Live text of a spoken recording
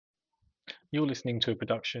You're listening to a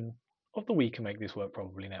production of the We Can Make This Work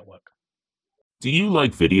Probably network. Do you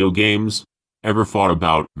like video games? Ever thought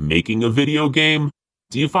about making a video game?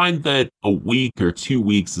 Do you find that a week or 2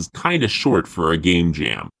 weeks is kind of short for a game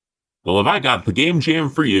jam? Well, have I got the game jam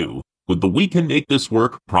for you with the We Can Make This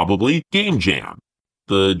Work Probably Game Jam.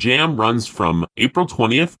 The jam runs from April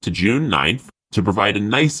 20th to June 9th to provide a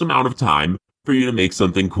nice amount of time for you to make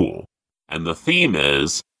something cool. And the theme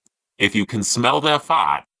is, if you can smell that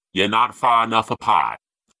fart, you're not far enough apart.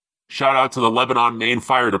 Shout out to the Lebanon, Maine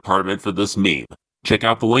Fire Department for this meme. Check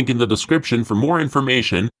out the link in the description for more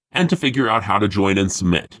information and to figure out how to join and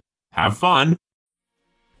submit. Have fun!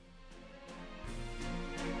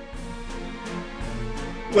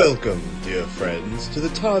 Welcome, dear friends, to the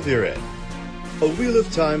Taviren, a Wheel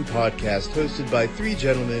of Time podcast hosted by three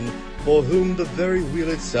gentlemen for whom the very wheel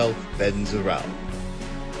itself bends around.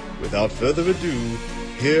 Without further ado,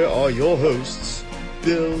 here are your hosts,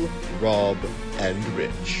 Bill, Rob, and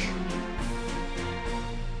Rich.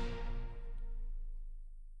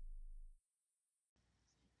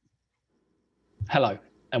 Hello,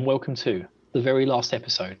 and welcome to the very last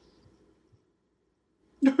episode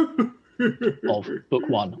of Book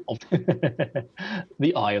 1 of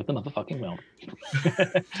The Eye of the Motherfucking World.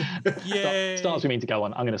 Yay! Start as we mean to go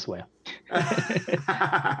on. I'm going to swear.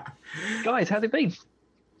 Guys, how's it been?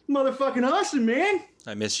 Motherfucking awesome, man.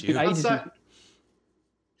 I miss Been you. ages,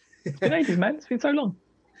 it's been ages, man. It's been so long.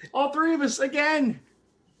 All three of us again.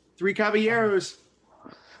 Three caballeros.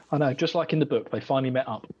 I know, just like in the book, they finally met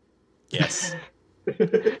up. Yes.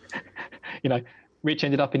 You know, Rich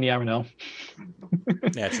ended up in the Arenal,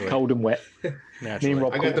 Naturally. cold and wet. Me Naturally. and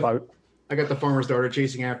Rob I caught got the boat. I got the farmer's daughter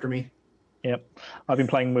chasing after me. Yep, I've been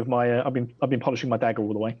playing with my. I've been polishing my dagger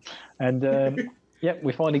all the way, and yep,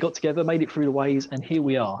 we finally got together, made it through the ways, and here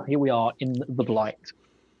we are. Here we are in the Blight,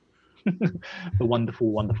 the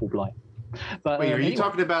wonderful, wonderful Blight. But Wait, are you anyway,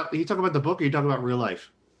 talking about the book, or are you talking about real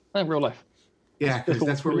life? real life? Yeah, because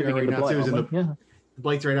that's where we are living right in the now Blight, too. Is in aren't the we? Yeah.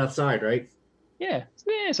 Blight's right outside, right? Yeah,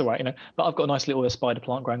 it's all right, you know. But I've got a nice little spider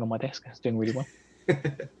plant growing on my desk. It's doing really well.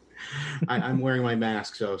 I'm wearing my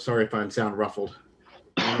mask, so sorry if I sound ruffled.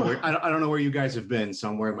 I don't know where you guys have been, so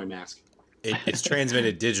I'm wearing my mask. It's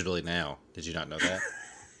transmitted digitally now. Did you not know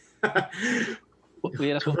that? Well,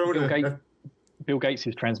 yeah, that's what Bill Gates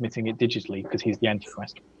is transmitting it digitally because he's the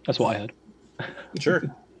Antichrist. That's what I heard. Sure.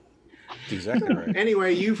 That's exactly right.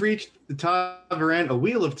 Anyway, you've reached the Taviren, a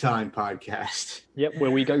Wheel of Time podcast. Yep,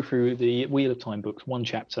 where we go through the Wheel of Time books, one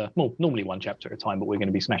chapter. Well, normally one chapter at a time, but we're going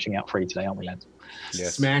to be smashing out 3 today, aren't we, lads?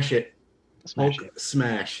 Yes. Smash it. Smash Hulk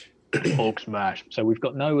smash. it. Hulk smash. So we've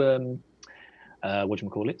got no,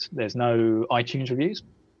 whatchamacallit? There's no iTunes reviews.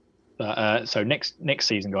 But, so next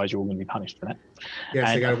season, guys, you're all going to be punished for that. Yes,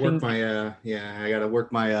 I And gotta I work think- I gotta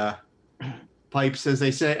work my pipes, as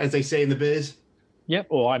they say in the biz. Yep,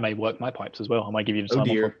 or I may work my pipes as well. I might give you the Oh time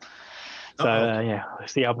dear. off. So yeah,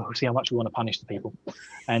 see how much we want to punish the people.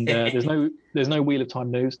 And there's no Wheel of Time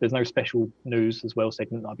news. There's no special news as well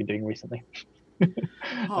segment that I've been doing recently. Oh,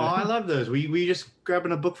 I love those. Were you just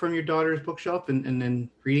grabbing a book from your daughter's bookshelf and then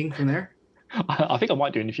reading from there? I think I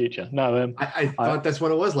might do in the future. No, I thought that's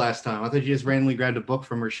what it was last time. I thought you just randomly grabbed a book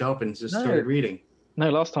from her shelf and just No. started reading. no.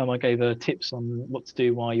 Last time I gave her tips on what to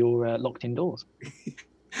do while you're locked indoors.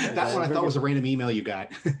 That one I thought was a random email you got.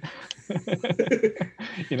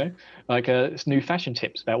 You know, like it's new fashion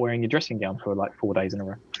tips about wearing your dressing gown for like 4 days in a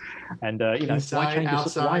row. And you know, Inside,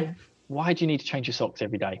 outside. why do you need to change your socks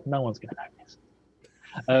every day? No one's going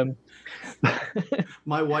to know this.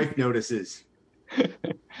 My wife notices.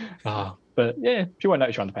 But yeah, she won't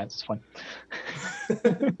notice your underpants. It's fine.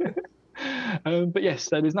 But yes,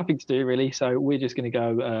 so there's nothing to do really. So we're just going to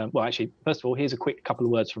go. Well, actually, first of all, here's a quick couple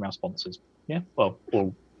of words from our sponsors. Yeah, well,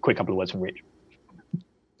 or quick couple of words from Rich.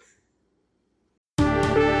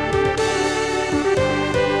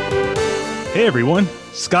 Hey everyone,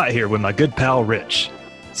 Scott here with my good pal Rich.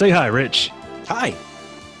 Say hi, Rich. Hi.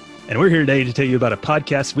 And we're here today to tell you about a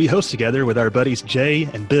podcast we host together with our buddies Jay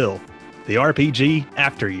and Bill, the RPG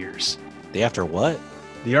After Years. The after what?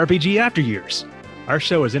 The RPG After Years. Our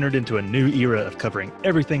show has entered into a new era of covering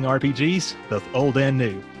everything RPGs, both old and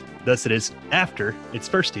new. Thus it is after its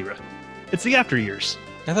first era. It's the After Years.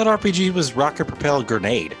 I thought RPG was rocket propelled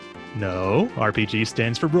grenade. No, RPG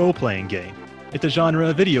stands for role-playing game. It's a genre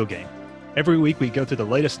of video game. Every week we go through the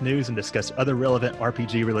latest news and discuss other relevant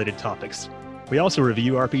RPG-related topics. We also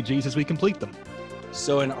review RPGs as we complete them.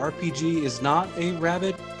 So an RPG is not a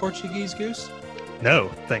rabid Portuguese goose? No,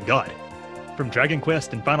 thank God. From Dragon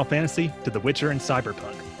Quest and Final Fantasy to The Witcher and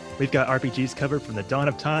Cyberpunk, we've got RPGs covered from the dawn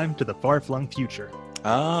of time to the far-flung future.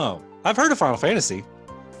 Oh, I've heard of Final Fantasy.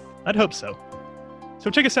 I'd hope so. So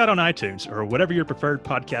check us out on iTunes or whatever your preferred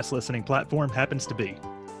podcast listening platform happens to be.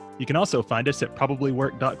 You can also find us at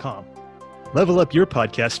probablywork.com. Level up your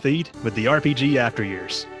podcast feed with the RPG After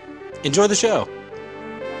Years. Enjoy the show.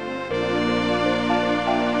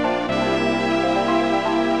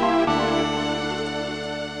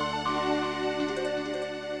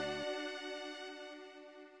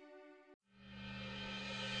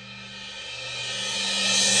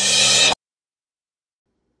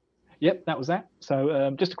 Yep, that was that.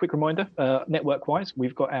 So just a quick reminder, network-wise,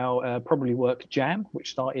 we've got our Probably Work Jam, which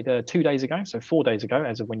started 2 days ago, so 4 days ago,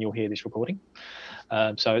 as of when you'll hear this recording.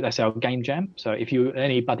 So that's our game jam. So if you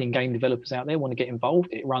any budding game developers out there want to get involved,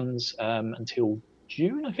 it runs until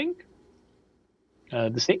June, I think. The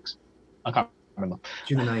 6th? I can't remember.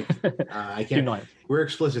 June 9th. I can't. June 9th. We're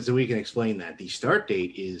explicit, so we can explain that. The start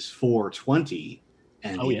date is 4/20,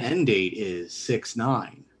 and the end date is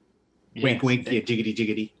 6/9. Wink, wink, yeah, jiggity,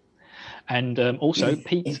 jiggity. And also,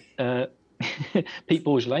 Pete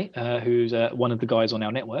Bourgelat, who's one of the guys on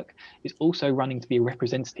our network, is also running to be a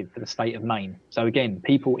representative for the state of Maine. So again,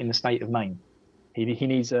 people in the state of Maine. He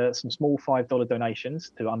needs some small $5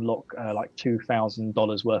 donations to unlock like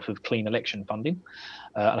 $2,000 worth of clean election funding.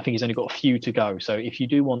 And I think he's only got a few to go. So if you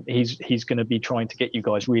do want, he's going to be trying to get you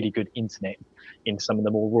guys really good internet in some of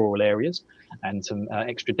the more rural areas and some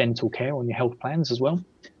extra dental care on your health plans as well.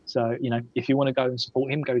 So, if you want to go and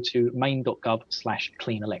support him, go to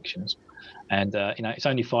maine.gov/clean elections. And, it's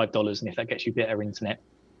only $5. And if that gets you better internet,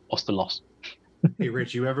 what's the loss? Hey,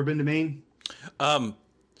 Rich, you ever been to Maine?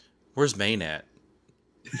 Where's Maine at?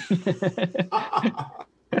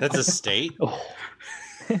 That's a state? Oh.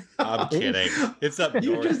 I'm kidding. It's up north.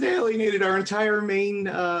 You just alienated our entire Maine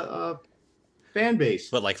fan base.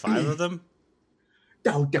 But like 5 of them?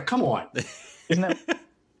 Oh, come on.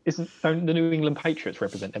 Don't the New England Patriots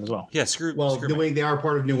represent them as well? Yeah, they are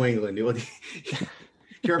part of New England.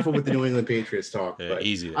 Careful with the New England Patriots talk. Yeah, but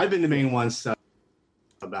easy. I've been to Maine once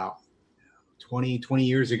about 20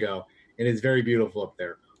 years ago, and it's very beautiful up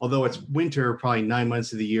there. Although it's winter, probably 9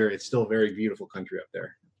 months of the year, it's still a very beautiful country up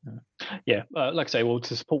there. Yeah, like I say, well,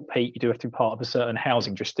 to support Pete, you do have to be part of a certain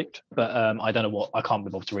housing district, but I don't know I can't be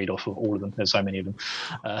bothered to read off of all of them. There's so many of them.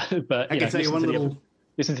 But I can tell you one little.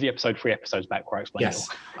 Listen to the episode 3 episodes back where I explain it all.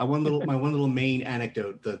 My one little Maine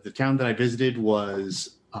anecdote. The town that I visited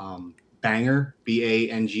was Bangor,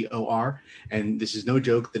 Bangor, and this is no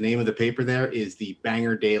joke. The name of the paper there is the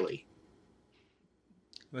Bangor Daily.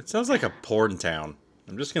 That sounds like a porn town.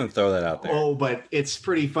 I'm just gonna throw that out there. Oh, but it's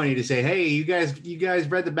pretty funny to say, hey, you guys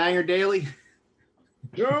read the Bangor Daily?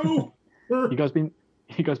 No. You guys been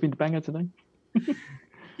to Bangor today?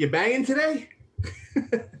 You banging today?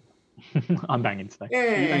 I'm banging today.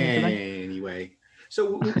 Anyway,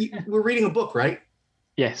 so we're reading a book, right?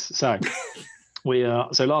 Yes. So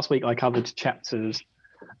So last week I covered chapters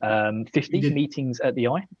 50, Meetings at the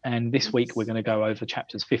Eye, and this week we're going to go over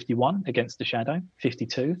chapters 51, Against the Shadow,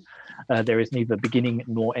 52, There is Neither Beginning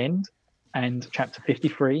Nor End, and chapter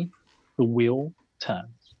 53, The Wheel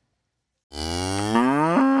Turns.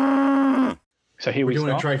 So here we're we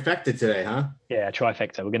doing start. a trifecta today, huh? Yeah,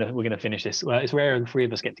 trifecta. We're gonna finish this. Well, it's rare the 3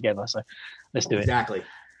 of us get together, so let's do it. Exactly.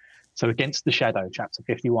 So Against the Shadow, chapter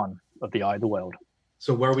 51 of The Eye of the World.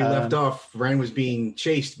 So where we left off, Rand was being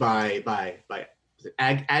chased by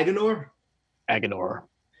Agenor. Agenor.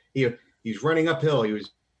 He's running uphill. He was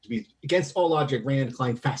against all logic. Rand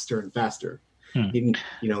climbed faster and faster. Out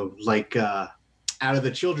of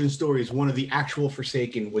the children's stories, one of the actual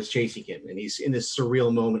Forsaken was chasing him, and he's in this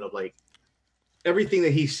surreal moment of like everything that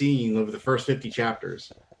he's seeing over the first 50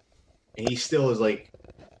 chapters, and he still is like,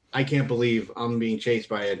 I can't believe I'm being chased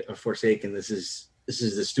by a Forsaken. This is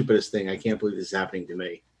the stupidest thing. I can't believe this is happening to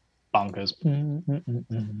me. Bonkers.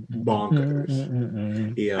 Bonkers.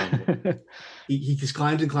 He just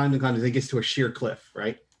climbs and climbs and climbs, and he gets to a sheer cliff.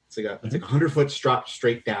 Right? It's like a 100-foot drop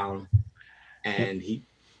straight down, and he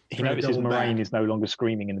notices Moraine is no longer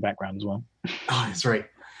screaming in the background as well. Oh, that's right.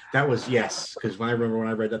 That was because when I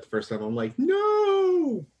read that the first time, I'm like,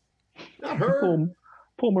 no, not her.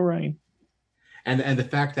 Poor Moraine. And the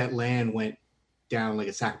fact that Lan went down like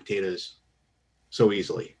a sack of potatoes so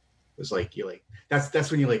easily was like, you're like,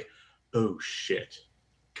 that's when you're like, oh shit,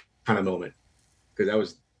 kind of moment,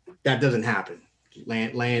 because that doesn't happen.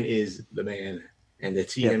 Lan is the man, and to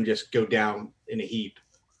see him just go down in a heap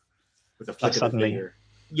with a flick of the finger.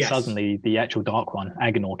 Yes. Suddenly, the actual Dark One,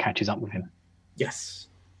 Agenor, catches up with him. Yes.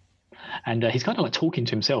 And he's kind of like talking to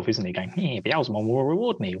himself, isn't he? Going, hey, Beelzebub will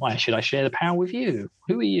reward me. Why should I share the power with you?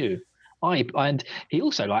 Who are you? And he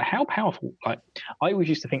also, like, how powerful. Like, I always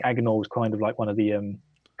used to think Agenor was kind of like one of the,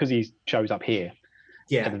 because he shows up here,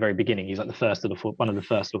 Yeah. At the very beginning, he's like the first of the one of the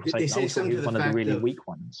first of the They say Forsaken. something He to was the one of the fact really of- weak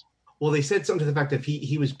ones. Well, they said something to the fact that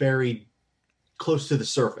he was buried close to the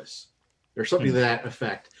surface, or something to that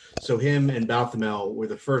effect. So him and Balthamel were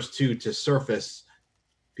the first two to surface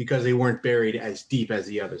because they weren't buried as deep as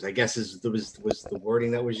the others. I guess was the wording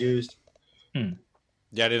that was used. Yeah,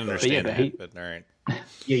 I didn't understand but that, but all right.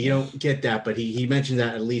 Yeah, you don't get that, but he mentioned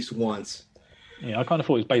that at least once. Yeah, I kind of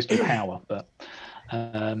thought it was based on power, but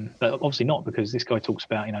obviously not, because this guy talks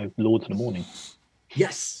about, Lords of the Morning.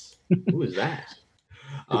 Yes. Who is that?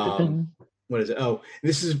 What is it? Oh,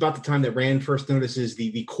 this is about the time that Rand first notices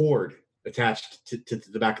the cord attached to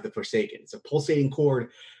the back of the Forsaken. It's a pulsating cord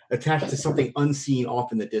attached to something unseen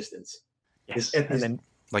off in the distance. Yes, and then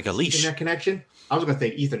Like a leash. Ethernet connection? I was going to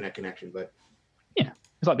say Ethernet connection, but... it's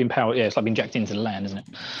like being powered. Yeah, it's like being jacked into the LAN, isn't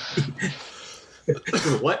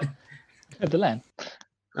it? What? The LAN,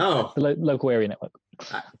 Oh. the local area network.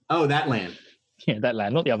 Oh, that land. Yeah, that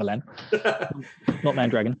LAN, not the other LAN, not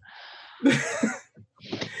Mandragon.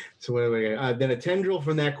 So then a tendril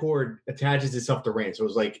from that cord attaches itself to Rand. So it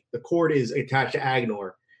was like the cord is attached to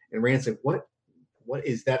Agnor, and Rand's like, "What? What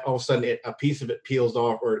is that?" All of a sudden, a piece of it peels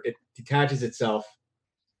off, or it detaches itself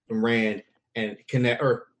from Rand and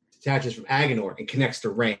detaches from Agnor and connects to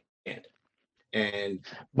Rand. And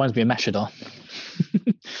Reminds me of Mashadar.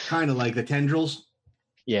 kind of like the tendrils.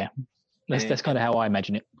 Yeah, that's kind of how I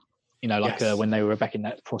imagine it. Yes. When they were back in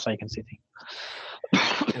that Forsaken city.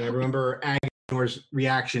 And I remember Agnor's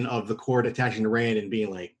reaction of the cord attaching to Rand and being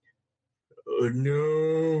like, "Oh,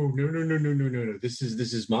 no, this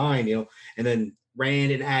is mine," And then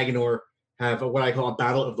Rand and Agnor have what I call a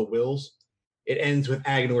battle of the wills. It ends with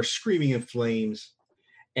Agnor screaming in flames,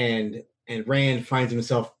 and Rand finds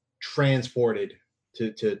himself transported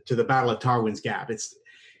to the Battle of Tarwin's Gap.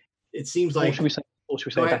 It seems like, Or should we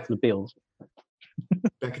say Battle of the Bills?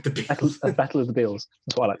 back at the Bills. Battle of the Bills.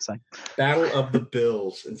 That's what I like to say. Battle of the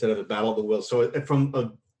Bills instead of the Battle of the Wills. So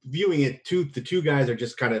from viewing it, the two guys are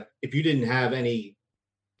just kind of, if you didn't have any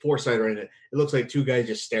foresight or anything, it looks like two guys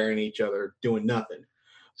just staring at each other doing nothing.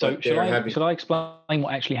 So should I explain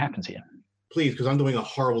what actually happens here? Please, because I'm doing a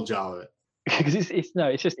horrible job of it. Because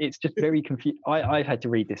it's just very confusing. I've had to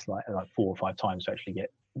read this like 4 or 5 times to actually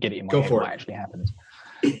get it in my head what actually happens.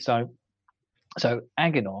 So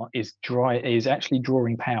Agnor is actually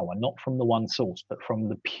drawing power not from the one source, but from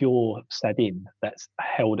the pure Sadin that's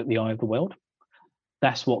held at the Eye of the World.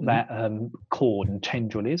 That's what that cord and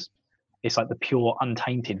tendril is. It's like the pure,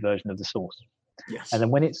 untainted version of the source. Yes. And then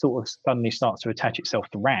when it sort of suddenly starts to attach itself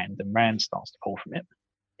to Rand, and Rand starts to pull from it,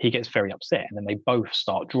 he gets very upset, and then they both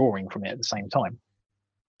start drawing from it at the same time.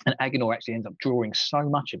 And Agnor actually ends up drawing so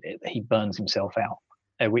much of it that he burns himself out.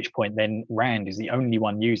 At which point, then Rand is the only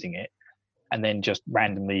one using it, and then just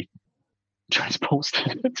randomly transports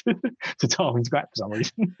to Tarwin's Gap for some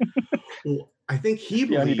reason. Well, I think he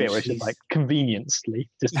The only believes bit where it's just like conveniently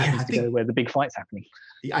just happens to go where the big fight's happening.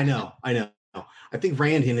 I know. I think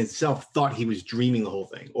Rand in himself thought he was dreaming the whole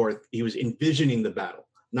thing, or he was envisioning the battle,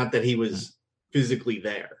 not that he was physically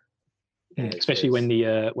there. Especially when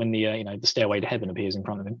the Stairway to Heaven appears in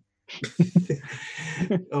front of him.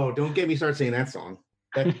 Oh, don't get me started saying that song.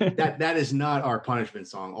 That is not our punishment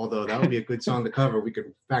song. Although that would be a good song to cover. We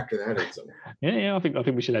could factor that in somewhere. Yeah. I think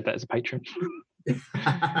we should add that as a patron.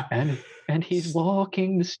 and he's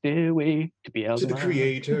walking the stairway to be to the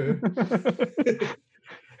Creator.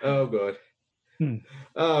 Oh God.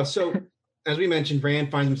 So as we mentioned, Rand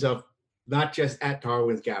finds himself not just at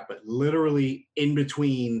Tarwin's Gap, but literally in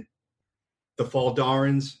between the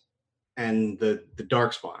Faldarans and the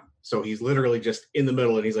Darkspawn. So he's literally just in the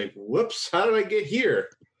middle, and he's like, "Whoops! How did I get here?"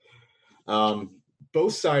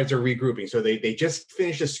 Both sides are regrouping. So they just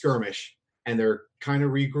finished a skirmish, and they're kind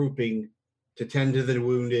of regrouping to tend to the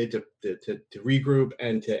wounded, to regroup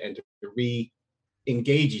and to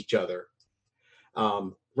re-engage each other.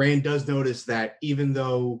 Rand does notice that even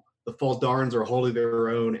though the Faldarans are holding their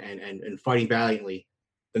own and fighting valiantly,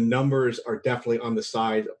 the numbers are definitely on the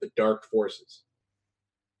side of the dark forces.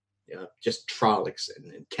 Just Trollocs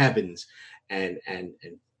and Kevins and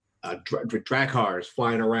Draghars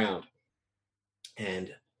flying around.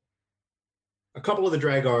 And a couple of the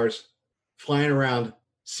Draghars flying around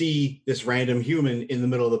see this random human in the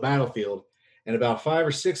middle of the battlefield, and about 5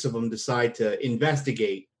 or 6 of them decide to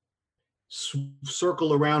investigate,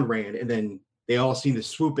 circle around Rand, and then they all seem to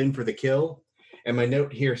swoop in for the kill. And my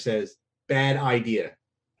note here says, bad idea.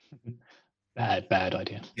 Bad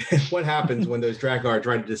idea. What happens when those Draghar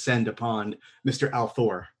try to descend upon Mr.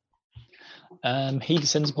 Althor? He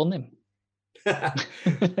descends upon them.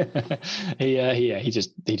 He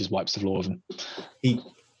just wipes the floor of them. He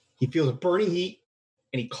feels a burning heat,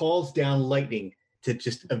 and he calls down lightning to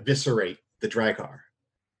just eviscerate the Drakkar.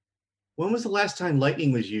 When was the last time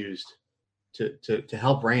lightning was used to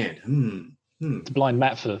help Rand? To blind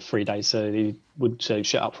Matt for 3 days so he would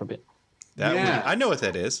shut up for a bit. I know what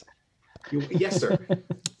that is. Yes, sir.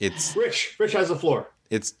 It's Rich. Rich has the floor.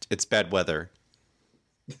 It's bad weather.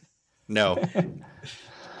 No.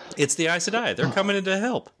 It's the Aes Sedai. They're coming in to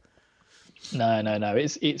help. No.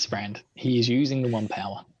 It's Rand. He is using the one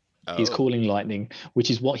power. Oh. He's calling lightning,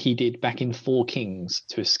 which is what he did back in Four Kings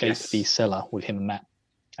to escape the cellar with him and Matt.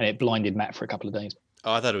 And it blinded Matt for a couple of days.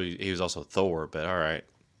 Oh, I thought he was also Thor, but all right.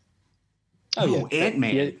 Oh, yeah.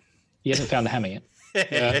 Ant-Man. He hasn't found the hammer yet.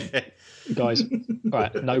 Guys, all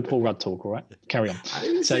right, no Paul Rudd talk, all right? Carry on. I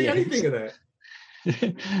didn't say anything of that.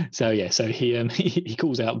 So he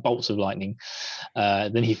calls out bolts of lightning.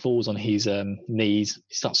 Then he falls on his knees.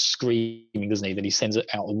 He starts screaming, doesn't he? Then he sends out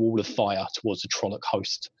a wall of fire towards the Trolloc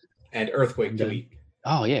host. And earthquake delete.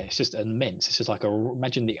 Oh yeah, it's just immense. It's just like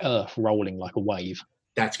imagine the earth rolling like a wave.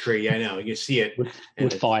 That's crazy. I know. You see it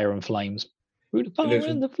with fire and flames. Through the fire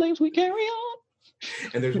and the flames we carry on.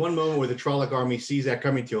 And there's one moment where the Trolloc army sees that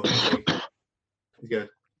coming to him. He goes,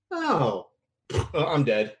 "Oh, I'm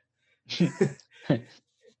dead."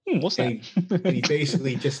 What's that? And he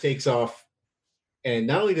basically just takes off. And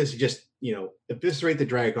not only does he just, eviscerate the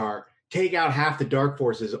Drakkar, take out half the Dark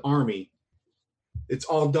Forces army, it's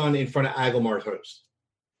all done in front of Agelmar's host.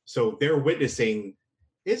 So they're witnessing,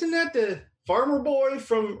 isn't that the farmer boy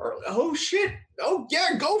from, oh shit, oh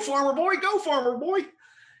yeah, go farmer boy,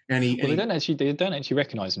 And they don't actually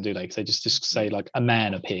recognize him, do they? Because they just say like a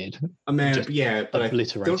man appeared. A man, yeah, but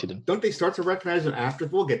obliterated him. Don't they start to recognize him after?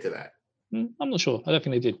 We'll get to that. I'm not sure. I don't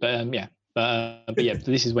think they did, but yeah. But yeah,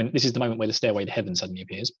 this is the moment where the stairway to heaven suddenly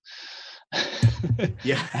appears.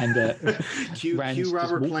 Yeah, and cue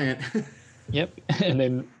Robert Plant. Yep, and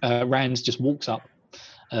then Rand just walks up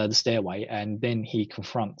the stairway, and then he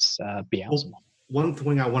confronts Beelzebub. One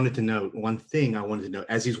thing I wanted to note,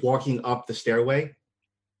 as he's walking up the stairway,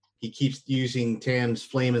 he keeps using Tam's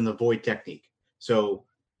flame in the void technique. So,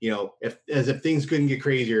 if things couldn't get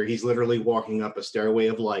crazier, he's literally walking up a stairway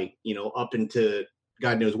of light, up into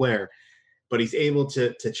God knows where, but he's able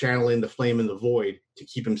to channel in the flame in the void to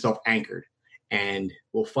keep himself anchored. And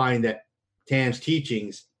we'll find that Tam's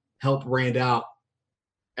teachings help Rand out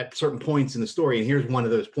at certain points in the story. And here's one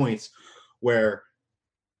of those points where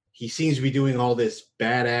he seems to be doing all this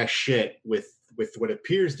badass shit with what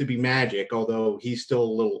appears to be magic, although he's still a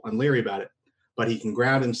little unleery about it. But he can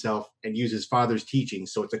ground himself and use his father's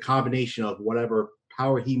teachings. So it's a combination of whatever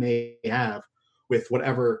power he may have with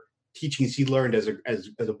whatever teachings he learned as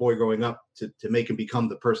a boy growing up to make him become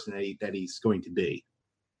the person that he's going to be.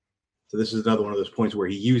 So this is another one of those points where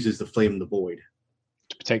he uses the flame in the void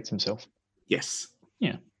to protect himself. Yes.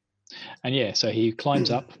 Yeah. And yeah, so he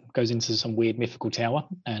climbs up, goes into some weird mythical tower,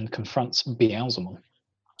 and confronts Beelzebub.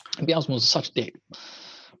 And Beelzebub's such a dick.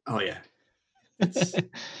 Oh yeah.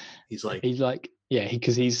 He's like,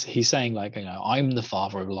 because he's saying like, I'm the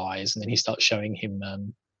father of lies, and then he starts showing him,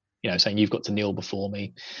 saying you've got to kneel before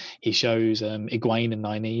me. He shows Egwene and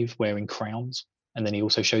Nynaeve wearing crowns, and then he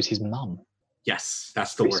also shows his mum. Yes,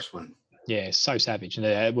 that's the worst one. Yeah, it's so savage.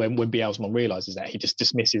 And when Beelzebub realizes that, he just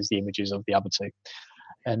dismisses the images of the other two,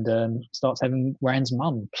 and starts having Rand's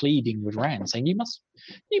mum pleading with Rand, saying, "You must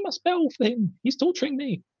spell for him. He's torturing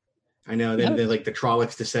me." I know. Then the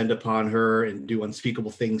Trollocs descend upon her and do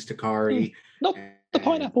unspeakable things to Kari. Not the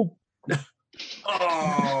pineapple.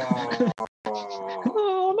 Oh.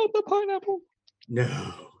 Oh, not the pineapple.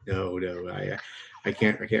 No. I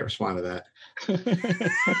can't respond to that.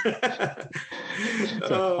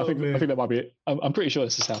 I think that might be it. I'm pretty sure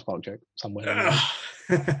it's a South Park joke somewhere.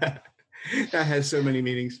 That has so many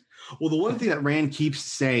meanings. Well, the one thing that Rand keeps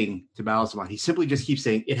saying to Beelzebub, he simply just keeps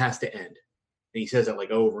saying, "It has to end." And he says that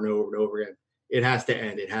like over and over and over again. It has to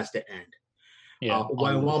end. It has to end. Yeah.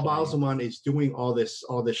 While Beelzebub is doing all this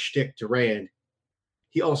shtick to Rand,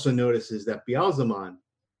 he also notices that Beelzebub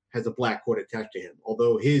has a black cord attached to him,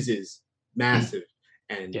 although his is massive.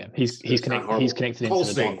 And yeah, he's connected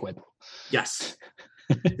into the dark web. Yes,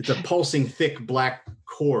 it's a pulsing, thick black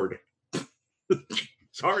cord.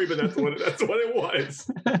 Sorry, but that's what it was.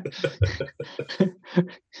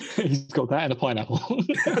 He's got that and a pineapple.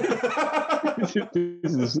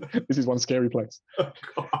 this is one scary place. Oh,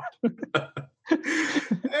 God.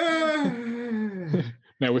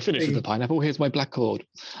 Now we're finished with the pineapple. Here's my black cord.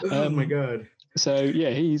 Oh my God. So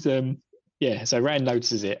yeah, he's so Rand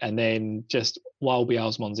notices it, and then just while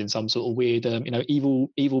Beelzebub's in some sort of weird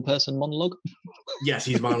evil person monologue. Yes,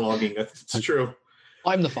 he's monologuing. That's true.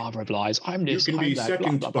 I'm the father of lies. I'm this. You can I'm be that,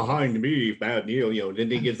 second blah, blah, blah. behind me, bad Neil. Then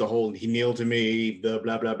he gives the whole he kneel to me, the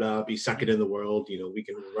blah blah blah, be second in the world.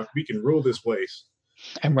 We can rule this place.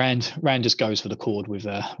 And Rand just goes for the cord with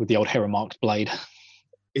the old heron marked blade.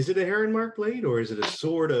 Is it a heron marked blade or is it a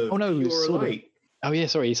sword of pure light? Oh yeah,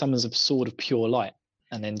 sorry. He summons a sword of pure light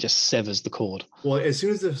and then just severs the cord. Well, as soon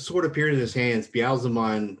as the sword appeared in his hands,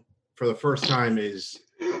 Beelzemon for the first time is,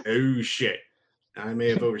 oh shit, I may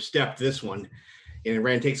have overstepped this one. And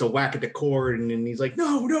Rand takes a whack at the cord, and then he's like,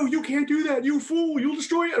 no, you can't do that, you fool, you'll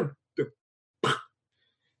destroy it. And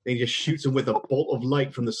he just shoots him with a bolt of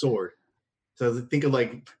light from the sword. So think of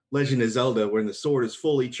like Legend of Zelda, when the sword is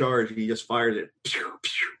fully charged, he just fires it. Pew,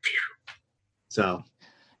 pew, pew. So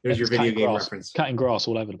there's your video game reference. Cutting grass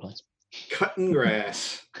all over the place. Cutting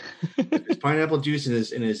grass. There's pineapple juice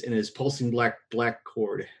in his pulsing black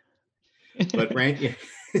cord. But Rand, yeah.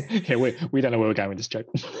 Yeah, we don't know where we're going with this joke.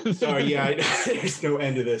 Sorry, yeah, there's no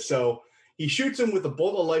end to this. So he shoots him with a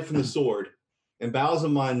bolt of light from the sword, and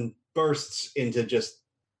Beelzemon bursts into just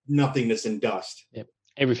nothingness and dust. Yep.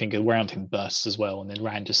 Everything around him bursts as well, and then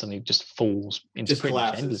Rand just suddenly just falls into just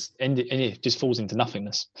falls into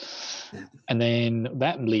nothingness. Yeah. And then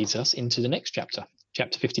that leads us into the next chapter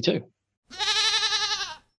 52.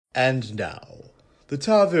 And now, the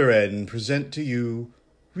Ta'veren present to you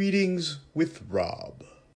Readings with Rob.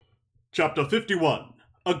 Chapter 51,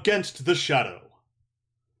 Against the Shadow.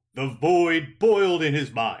 The void boiled in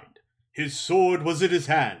his mind. His sword was in his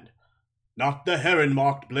hand. Not the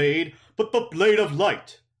heron-marked blade, but the blade of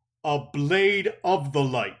light. A blade of the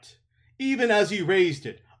light. Even as he raised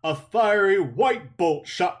it, a fiery white bolt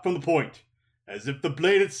shot from the point, as if the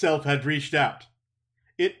blade itself had reached out.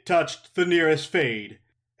 It touched the nearest fade,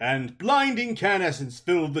 and blinding incandescence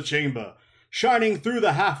filled the chamber, shining through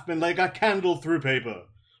the halfmen like a candle through paper,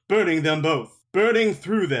 burning them both, burning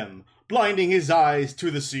through them, blinding his eyes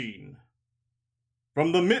to the scene.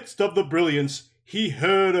 From the midst of the brilliance, he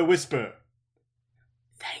heard a whisper.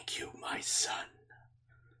 Thank you, my son.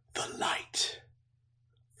 The light.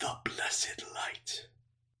 The blessed light.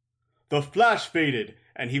 The flash faded,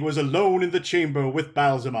 and he was alone in the chamber with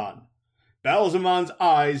Beelzemon. Beelzemon's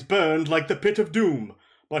eyes burned like the pit of doom,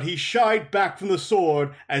 but he shied back from the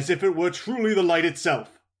sword as if it were truly the light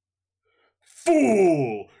itself.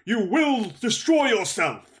 Fool! You will destroy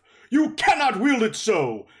yourself! You cannot wield it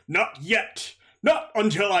so! Not yet! Not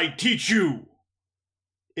until I teach you!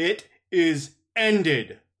 It is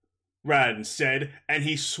ended, Rand said, and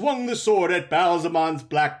he swung the sword at Beelzemon's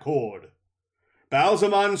black cord.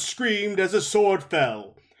 Beelzemon screamed as the sword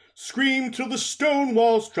fell, screamed till the stone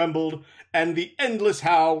walls trembled, and the endless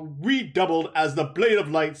howl redoubled as the blade of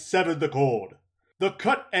light severed the cord. The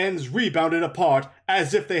cut ends rebounded apart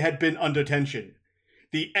as if they had been under tension.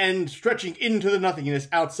 The end stretching into the nothingness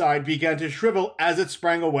outside began to shrivel as it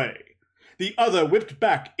sprang away. The other whipped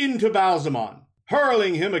back into Beelzemon,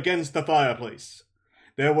 hurling him against the fireplace.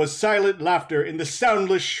 There was silent laughter in the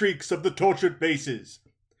soundless shrieks of the tortured faces.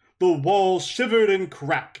 The walls shivered and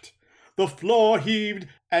cracked. The floor heaved,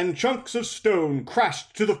 and chunks of stone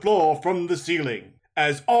crashed to the floor from the ceiling.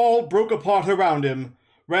 As all broke apart around him,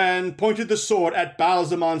 Rand pointed the sword at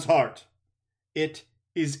Beelzemon's heart. It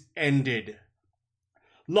is ended.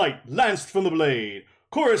 Light lanced from the blade,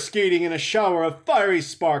 coruscating in a shower of fiery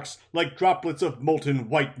sparks like droplets of molten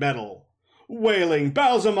white metal. Wailing,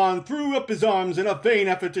 Beelzemon threw up his arms in a vain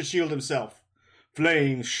effort to shield himself.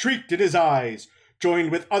 Flames shrieked in his eyes,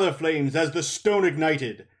 joined with other flames as the stone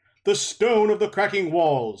ignited. The stone of the cracking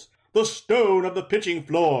walls, the stone of the pitching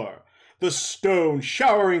floor, the stone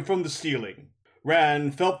showering from the ceiling.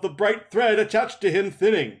 Rand felt the bright thread attached to him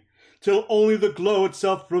thinning, till only the glow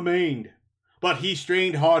itself remained. But he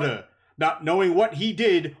strained harder, not knowing what he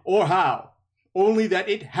did or how, only that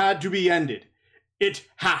it had to be ended. It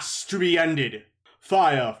has to be ended.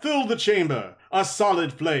 Fire filled the chamber, a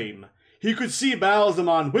solid flame. He could see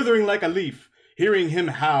Beelzemon withering like a leaf, hearing him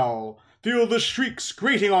howl, feel the shrieks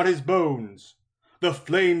grating on his bones. The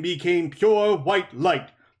flame became pure white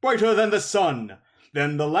light, brighter than the sun.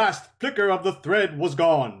 Then the last flicker of the thread was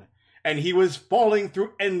gone, and he was falling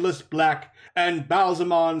through endless black and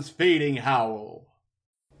Beelzemon's fading howl.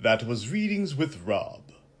 That was Readings with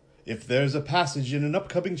Rob. If there's a passage in an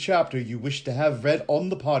upcoming chapter you wish to have read on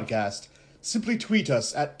the podcast, simply tweet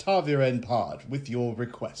us at Ta'VerenPod with your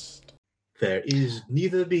request. There is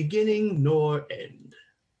neither beginning nor end.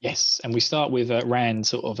 Yes, and we start with Rand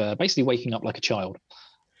sort of basically waking up like a child.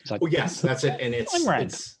 It's like, oh, yes, that's it. And it's... I'm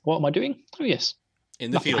Rand. What am I doing? Oh, yes. In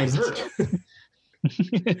the field. I'm hurt.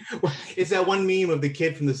 It's that one meme of the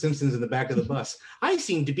kid from The Simpsons in the back of the bus. I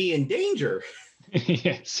seem to be in danger.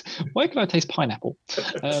 Yes. Why can I taste pineapple?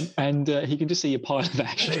 And he can just see a pile of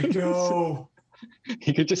ash. No.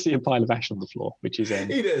 He could just see a pile of ash on the floor, which is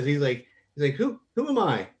He does. He's like, who am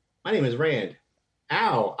I? My name is Rand.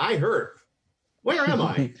 Ow, I hurt. Where am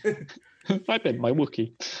I? I bet my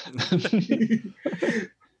Wookiee.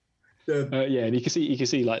 Yeah, and you can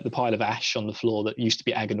see like the pile of ash on the floor that used to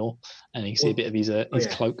be Agenor, and you can see a bit of his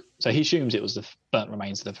cloak. So he assumes it was the burnt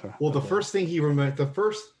remains of her. Well, the first thing the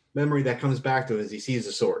first memory that comes back to him is he sees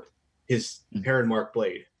the sword, his Heron Mark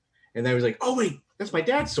blade, and then he was like, "Oh wait, that's my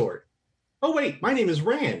dad's sword. Oh wait, my name is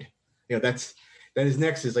Rand." Then his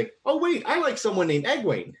next is like, "Oh wait, I like someone named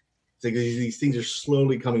Egwene." It's like these things are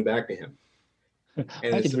slowly coming back to him.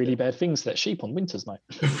 And I did really bad things to that sheep on Winter's Night.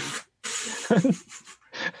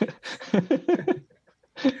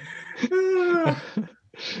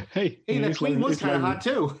 Hey, that queen was kind of hot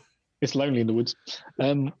too. It's lonely in the woods.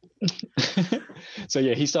 So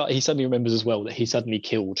yeah, he suddenly remembers as well that he suddenly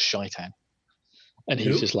killed Shaitan, and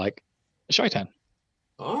he's just like, Shaitan.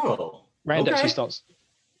 Oh, Rand actually starts.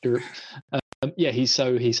 He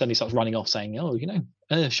suddenly starts running off, saying, "Oh,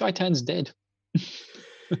 Shaitan's dead."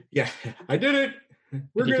 Yeah, I did it.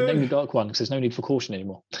 We're you good. can name the Dark One because there's no need for caution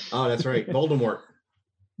anymore. Oh, that's right, Voldemort.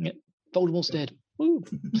 Yep, Voldemort's dead. Woo.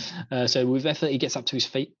 So with effort, he gets up to his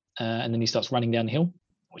feet, and then he starts running down the hill,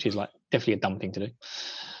 which is like definitely a dumb thing to do.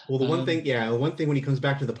 Well, the one thing when he comes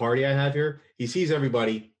back to the party I have here, he sees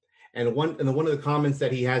everybody, and one of the comments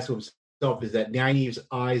that he has to himself is that Nynaeve's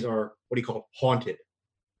eyes are what he called haunted,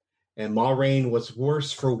 and Moiraine was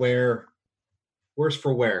worse for wear.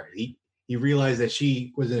 He realized that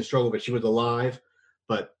she was in a struggle, but she was alive,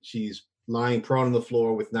 but she's lying prone on the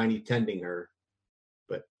floor with Nynaeve tending her.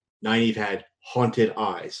 But Nynaeve had haunted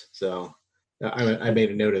eyes, so I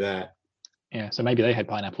made a note of that. Yeah, so maybe they had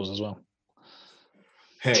pineapples as well.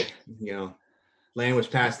 Hey, Lan was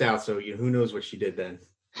passed out, so who knows what she did then.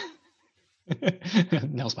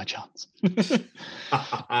 Now's my chance.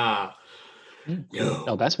 No.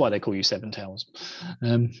 Oh, that's why they call you Seven Tails.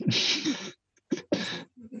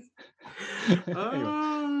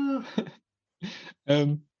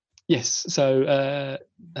 Yes. So,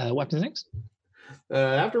 what happens next?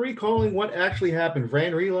 After recalling what actually happened,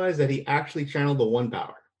 Rand realized that he actually channeled the One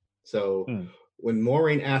Power. So, when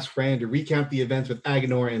Moiraine asked Rand to recount the events with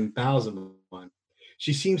Agenor and Balsamon,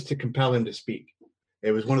 she seems to compel him to speak.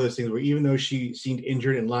 It was one of those things where even though she seemed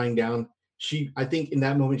injured and lying down, I think in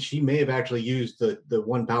that moment, she may have actually used the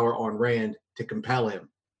One Power on Rand to compel him.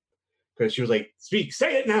 Because she was like, speak,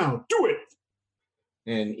 say it now, do it.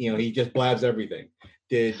 And, he just blabs everything.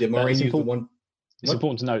 Did Moiraine use the one? It's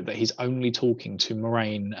important to note that he's only talking to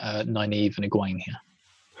Moiraine, Nynaeve, and Egwene here.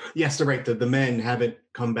 Yes, they're right. The men haven't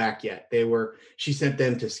come back yet. She sent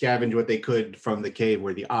them to scavenge what they could from the cave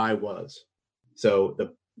where the eye was. So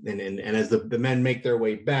and as the men make their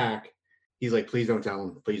way back, he's like, please don't tell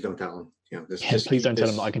him. Please don't tell him. Please don't tell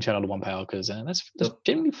him that I can channel the One Power because that's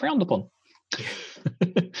generally frowned upon. I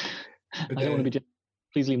don't want to be.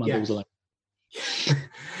 Please leave my balls alone.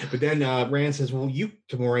 But then Rand says, "Well,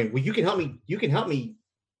 to Moiraine, you can help me. You can help me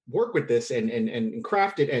work with this and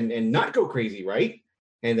craft it and not go crazy, right?"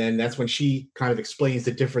 And then that's when she kind of explains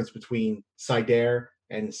the difference between Sidae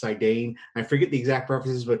and Sidane. I forget the exact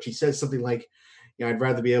references, but she says something like, "I'd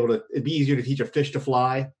rather be able to. It'd be easier to teach a fish to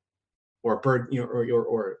fly, or a bird,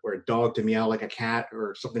 or a dog to meow like a cat,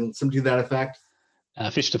 or something to that effect."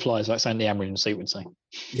 Fish to fly is like saying the Amryn Sea would say.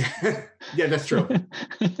 Yeah, that's true.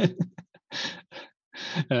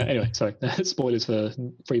 Anyway, sorry. Spoilers for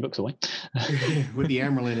 3 books away. With the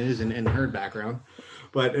Amyrlin is in her background.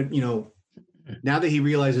 But, now that he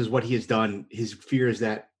realizes what he has done, his fear is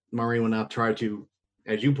that Moiraine will now try to,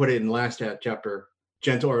 as you put it in the last chapter,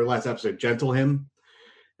 last episode, gentle him,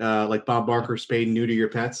 like Bob Barker spayed and neuter your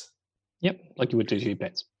pets. Yep, like you would do to your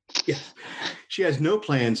pets. Yeah. She has no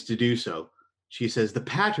plans to do so. She says, the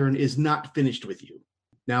pattern is not finished with you.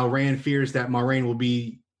 Now, Rand fears that Moiraine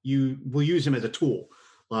will use him as a tool.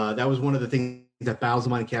 That was one of the things that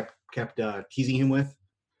Balsamon kept teasing him with.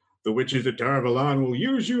 The witches at Tar Valon will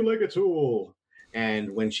use you like a tool.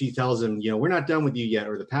 And when she tells him, we're not done with you yet,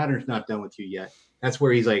 or the pattern's not done with you yet, that's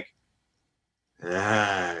where he's like,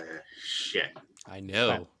 shit. I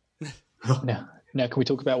know. Now, can we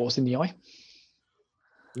talk about what's in the eye?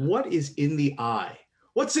 What is in the eye?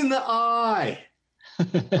 What's in the eye?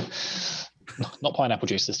 Not pineapple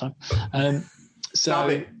juice this time. Stop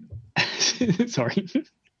it. Sorry.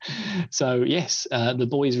 So yes, the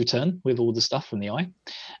boys return with all the stuff from the eye,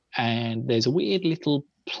 and there's a weird little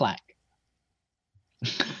plaque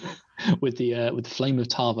with the flame of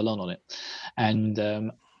Tar Valon on it, and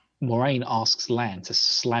Moiraine asks Lan to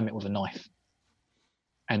slam it with a knife,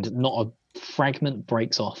 and not fragment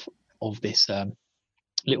breaks off of this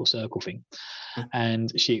little circle thing,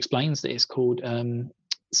 and she explains that it's called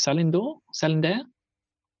Salindar.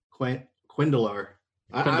 Quindalar.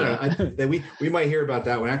 I don't know. We might hear about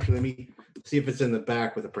that one. Actually, let me see if it's in the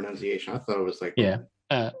back with the pronunciation. I thought it was like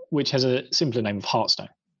which has a simpler name of Heartstone,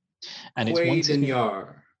 and Quain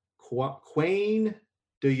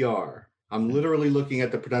de Yar. I'm literally looking at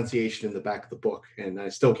the pronunciation in the back of the book, and I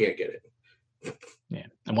still can't get it. Yeah,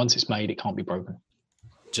 and once it's made, it can't be broken.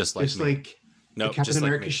 Just like Captain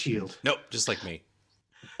America's shield. Nope, just like me.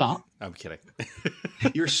 But I'm kidding.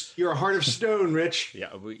 You're a heart of stone, Rich.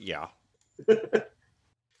 Yeah.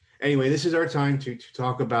 Anyway, this is our time to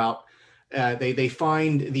talk about. They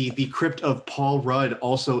find the crypt of Paul Rudd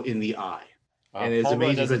also in the eye, and it's Paul amazing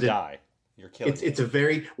Rudd doesn't because die. You're killing. It's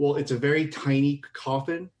a very tiny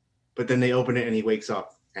coffin, but then they open it and he wakes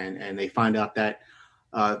up, and they find out that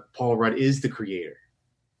Paul Rudd is the creator,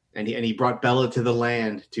 and he brought Bella to the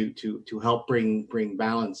land to help bring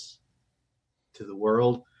balance to the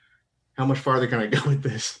world. How much farther can I go with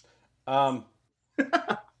this? I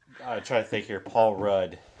try to think here. Paul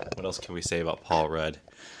Rudd. What else can we say about Paul Rudd?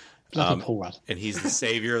 Paul Rudd, and he's the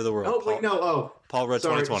savior of the world. Oh wait, no. Oh, Paul Rudd.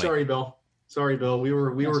 Sorry, 2020. Sorry, Bill. We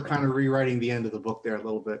were kind of rewriting the end of the book there a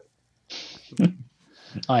little bit.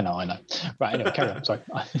 I know. Right. Anyway, carry on. Sorry.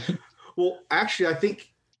 Well, actually, I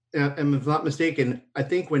think, if I'm not mistaken, I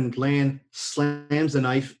think when Lan slams the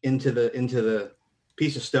knife into the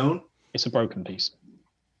piece of stone, it's a broken piece.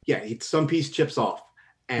 Yeah, some piece chips off,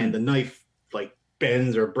 and the knife like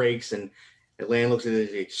bends or breaks, and Lan looks at it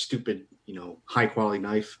as a stupid, high quality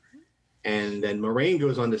knife. And then Moraine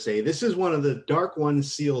goes on to say, "This is one of the Dark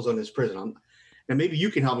One's seals on his prison." And maybe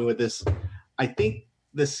you can help me with this. I think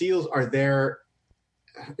the seals are there.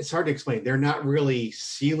 It's hard to explain. They're not really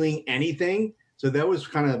sealing anything. So that was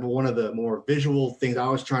kind of one of the more visual things I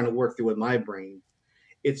was trying to work through with my brain.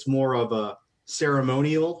 It's more of a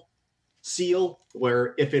ceremonial seal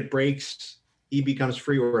where if it breaks, he becomes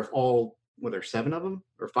free, or if there's 7 of them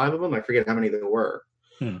or 5 of them, I forget how many there were.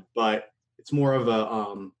 But it's more of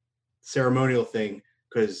a ceremonial thing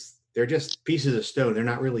because they're just pieces of stone. They're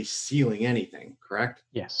not really sealing anything, correct?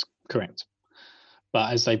 Yes, correct.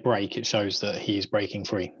 But as they break, it shows that he is breaking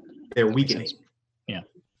free. They're weakening. Yeah.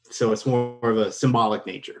 So it's more of a symbolic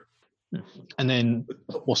nature. And then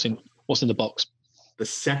what's in the box? The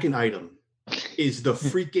second item is the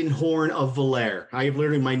freaking horn of Valair. I have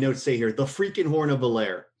literally my notes say here, the freaking horn of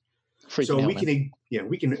Valair. So we can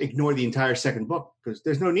ignore the entire second book because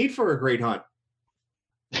there's no need for a great hunt.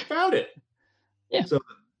 Found it. Yeah. So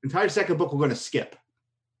the entire second book we're going to skip.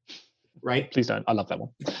 Right? Please don't. I love that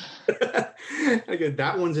one. Okay,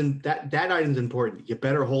 that item's important. You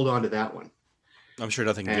better hold on to that one. I'm sure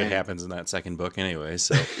nothing good happens in that second book anyway.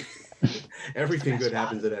 So everything good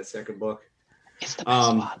happens in that second book. It's the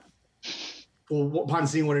best one. Well, upon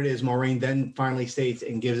seeing what it is, Moraine then finally states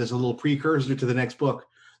and gives us a little precursor to the next book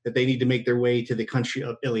that they need to make their way to the country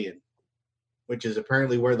of Ilion, which is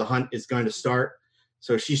apparently where the hunt is going to start.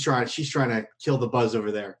 So she's trying to kill the buzz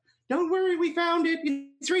over there. Don't worry, we found it.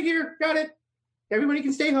 It's right here. Got it. Everybody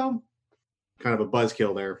can stay home. Kind of a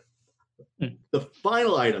buzzkill there. The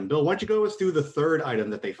final item, Bill. Why don't you go us through the third item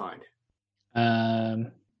that they find?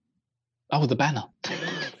 The banner.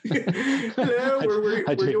 Hello, we're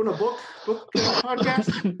doing a book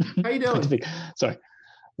podcast. How you doing? Sorry.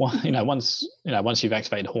 Well, once you've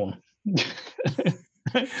activated Horn,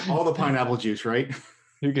 all the pineapple juice, right?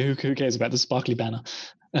 Who cares about the sparkly banner?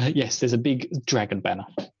 Yes, there's a big dragon banner,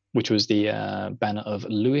 which was the banner of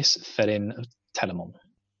Louis Therin of Telemon.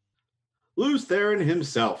 Louis Therin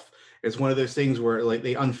himself. It's one of those things where like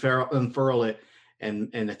they unfurl it, and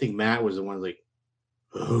I think Matt was the one like,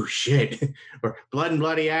 oh shit, or blood and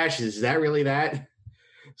bloody ashes. Is that really that?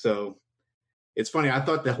 So it's funny. I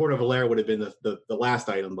thought the Horde of Valair would have been the last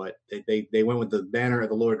item, but they went with the banner of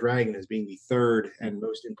the Lord Dragon as being the third and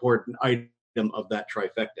most important item of that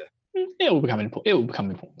trifecta. It will become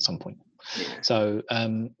important at some point. Yeah.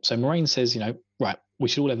 So Moraine says, right, we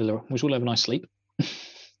should all have a nice sleep.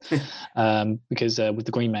 Because with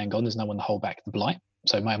the Green Man gone, there's no one to hold back the blight.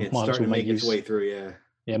 So might as well make its way through.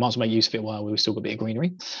 Yeah, might as well make use of it while we've still got a bit of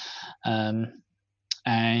greenery.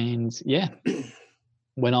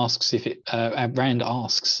 When asks if it, Rand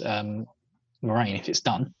asks Moraine if it's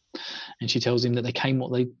done, and she tells him that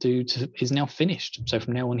what they do is now finished. So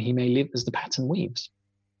from now on, he may live as the pattern weaves,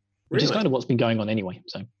 which is kind of what's been going on anyway.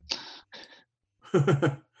 So.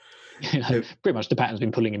 Pretty much the pattern's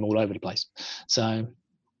been pulling him all over the place. So,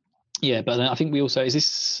 yeah, but I think we also, is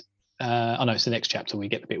this, no, it's the next chapter we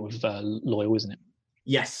get the bit with Loyal, isn't it?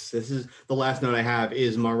 Yes, this is the last note I have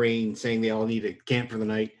is Moraine saying they all need to camp for the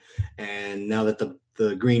night, and now that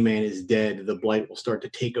the Green Man is dead, the Blight will start to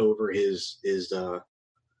take over his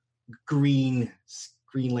green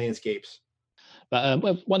landscapes. But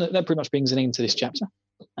that pretty much brings an end to this chapter.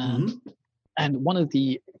 And one of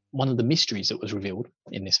the mysteries that was revealed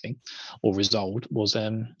in this thing, or resolved, was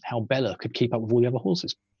how Bella could keep up with all the other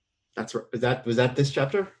horses. That's right. Was that this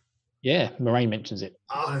chapter? Yeah, Moraine mentions it.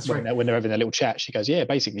 Oh, that's right. When they're having a little chat, she goes, "Yeah,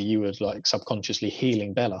 basically, you were like subconsciously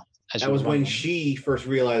healing Bella." That was when she first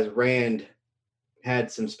realized Rand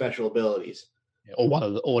had some special abilities, or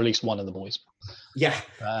at least one of the boys. Yeah,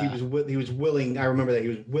 he was willing. I remember that he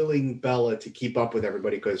was willing Bella to keep up with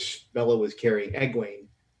everybody because Bella was carrying Egwene,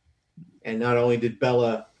 and not only did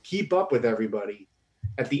Bella keep up with everybody,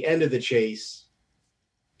 at the end of the chase,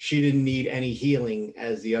 she didn't need any healing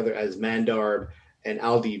as Mandarb and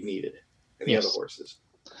Aldiv needed, and the other horses.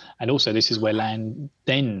 And also, this is where Lan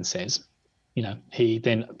then says, he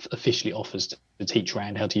then officially offers to teach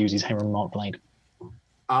Rand how to use his Hammer and Mark blade.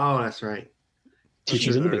 Oh, that's right.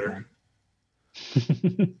 Teaches him a bit more.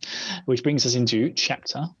 Which brings us into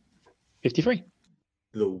chapter 53.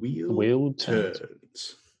 The wheel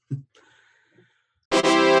turns.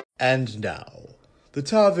 And now, the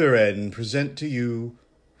Ta'veren present to you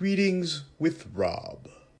Readings with Rob.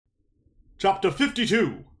 Chapter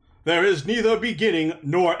 52. There is neither beginning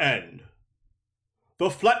nor end. The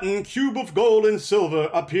flattened cube of gold and silver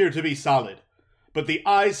appeared to be solid, but the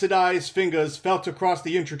Aes Sedai's fingers felt across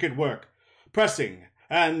the intricate work, pressing,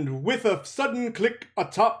 and with a sudden click, a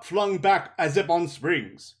top flung back as if on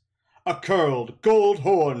springs. A curled gold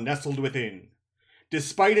horn nestled within.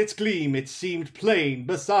 Despite its gleam, it seemed plain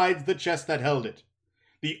besides the chest that held it.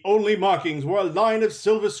 The only markings were a line of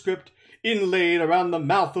silver script inlaid around the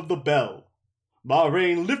mouth of the bell.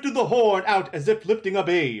 Moraine lifted the horn out as if lifting a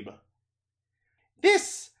babe.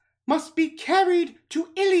 "This must be carried to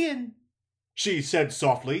Ilion," she said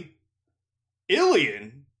softly.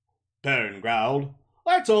 "Ilion?" Perrin growled.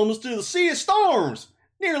 "That's almost to the Sea of Storms,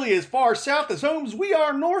 nearly as far south as home as we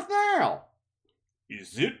are north now."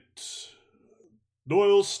 "Is it?"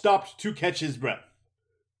 Doyle stopped to catch his breath.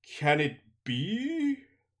 "Can it be?"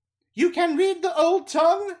 "You can read the old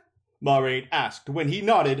tongue?" Moraine asked. When he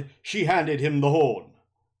nodded, she handed him the horn.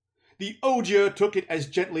 The Ogier took it as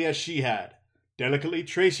gently as she had, delicately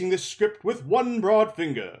tracing the script with one broad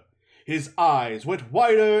finger. His eyes went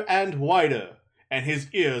wider and wider, and his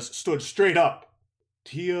ears stood straight up.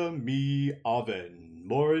 "Tia mi aven,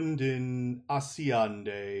 morindin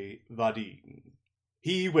asiande vadin,"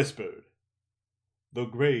 he whispered. "The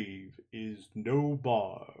grave is no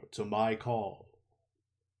bar to my call."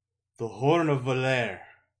 The Horn of Valere.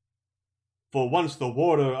 For once the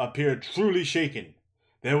warder appeared truly shaken.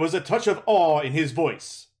 There was a touch of awe in his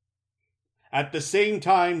voice. At the same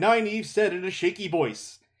time, Nynaeve said in a shaky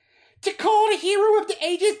voice, "To call the hero of the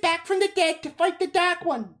ages back from the dead to fight the Dark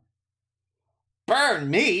One."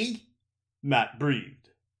 "Burn me!" Mat breathed.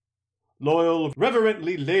 Loyal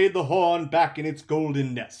reverently laid the horn back in its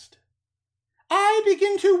golden nest. "I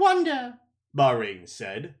begin to wonder," Moraine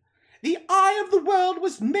said. "The eye of the world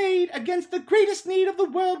was made against the greatest need of the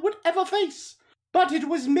world would ever face, but it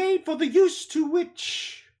was made for the use to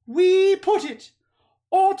which we put it,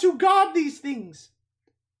 or to guard these things.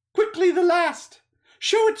 Quickly the last.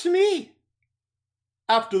 Show it to me."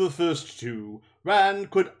 After the first two, Rand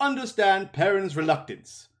could understand Perrin's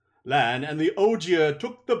reluctance. Lan and the Ogier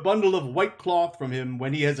took the bundle of white cloth from him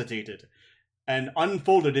when he hesitated, and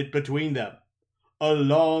unfolded it between them. A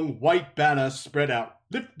long white banner spread out,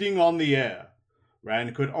 lifting on the air.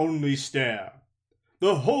 Rand could only stare.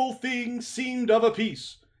 The whole thing seemed of a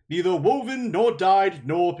piece, neither woven nor dyed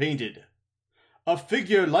nor painted. A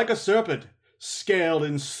figure like a serpent, scaled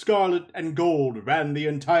in scarlet and gold, ran the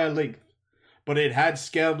entire length, but it had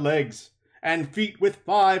scaled legs, and feet with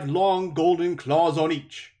 5 long golden claws on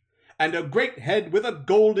each, and a great head with a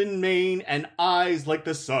golden mane and eyes like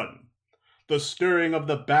the sun. The stirring of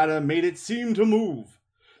the banner made it seem to move,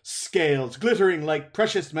 scales glittering like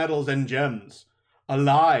precious metals and gems.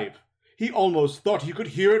 Alive, he almost thought he could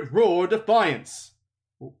hear it roar defiance.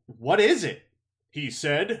 "What is it?" he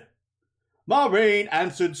said. Moraine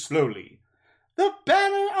answered slowly. "The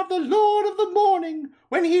banner of the Lord of the Morning,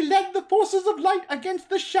 when he led the forces of light against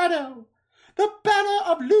the shadow. The banner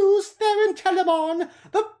of Luz Therin Telemon,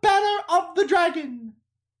 the banner of the dragon."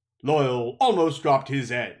 Loyal almost dropped his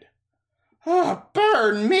head.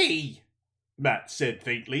 "Burn me," Mat said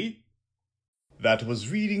faintly. That was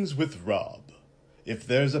Readings with Rob. If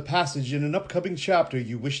there's a passage in an upcoming chapter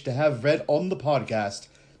you wish to have read on the podcast,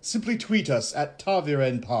 simply tweet us at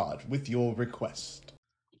Ta'VerenPod with your request.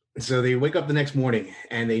 So they wake up the next morning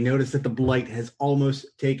and they notice that the blight has almost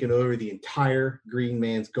taken over the entire Green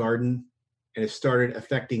Man's garden and has started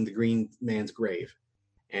affecting the Green Man's grave.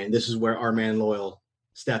 And this is where our man Loyal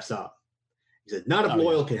steps up. He said, "Not if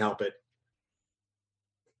Loyal can help it."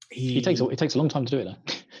 It takes a long time to do it,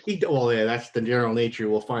 though. Well, yeah, that's the general nature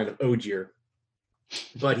we'll find of Ogier.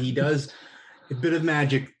 But he does a bit of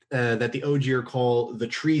magic that the Ogier call the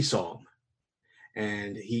Tree Song.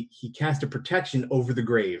 And he cast a protection over the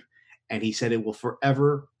grave, and he said it will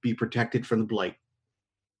forever be protected from the blight.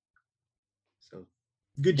 So,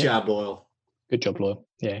 good job, Loyal. Good job, Loyal.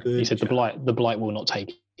 Yeah, Good he said job. the blight will not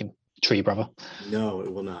take him, Tree Brother. No,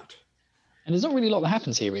 it will not. And there's not really a lot that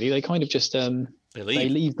happens here, really. They kind of just They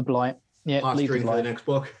leave the blight. Yeah, leave the Posturing for the blight. next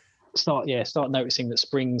book. Start noticing that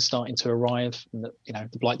spring's starting to arrive, and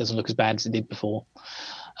that the blight doesn't look as bad as it did before.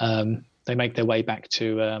 They make their way back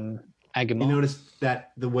to Agamar. You notice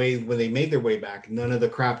that the way when they made their way back, none of the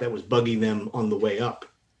crap that was bugging them on the way up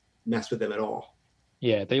messed with them at all.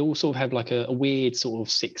 Yeah, they all sort of have like a weird sort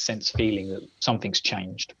of sixth sense feeling that something's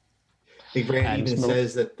changed. I think Rand And even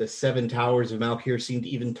says that the 7 towers of Malkir seemed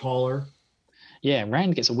even taller, Yeah,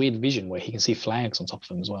 Rand gets a weird vision where he can see flags on top of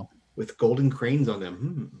them as well. with golden cranes on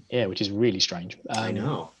them. Yeah, which is really strange. I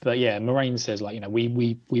know. But yeah, Moraine says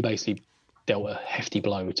we basically dealt a hefty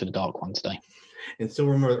blow to the Dark One today. And still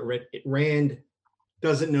remember that Rand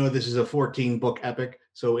doesn't know this is a 14-book epic.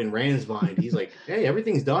 So in Rand's mind, he's like, "Hey,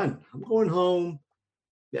 everything's done. I'm going home."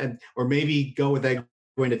 Or maybe go with Egwene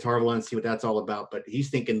to Tarvalon and see what that's all about. But he's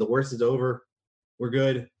thinking the worst is over. We're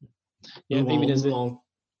good. Yeah, Move even on.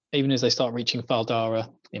 as they start reaching Faldara,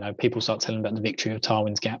 people start telling about the victory of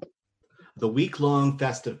Tarwin's Gap. The week-long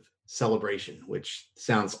festive celebration, which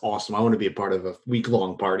sounds awesome. I want to be a part of a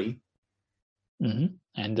week-long party. Mm-hmm.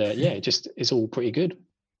 And it's all pretty good.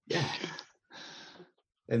 Yeah.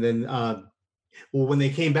 And then, when they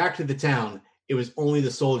came back to the town, it was only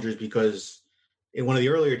the soldiers because in one of the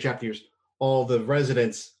earlier chapters, all the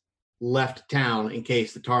residents left town in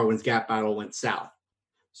case the Tarwin's Gap battle went south.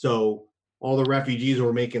 So all the refugees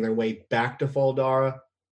were making their way back to Faldara.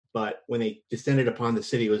 But when they descended upon the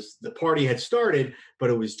city, the party had started, but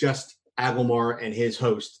it was just Agelmar and his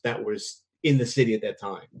host that was in the city at that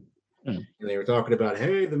time. And they were talking about,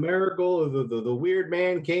 hey, the miracle of the weird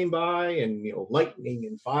man came by, and lightning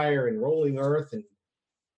and fire and rolling earth, and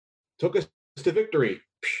took us to victory.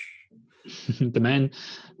 The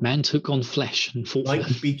man took on flesh and fought.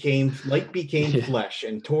 Light became flesh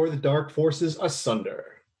and tore the dark forces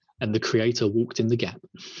asunder. And the Creator walked in the gap.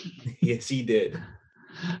 Yes, he did.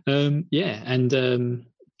 Moraine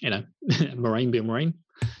being Moraine,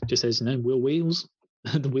 just says, wheel wheels.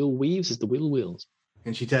 The wheel weaves as the wheel wheels.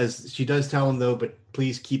 And she does tell him though, but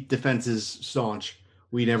please keep defenses staunch.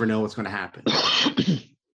 We never know what's going to happen.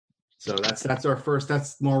 So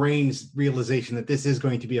that's Moraine's realization that this is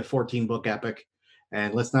going to be a 14-book epic,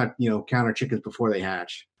 and let's not count our chickens before they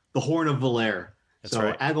hatch. The Horn of Valair. That's so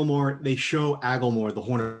right. Agelmar, they show Agelmar the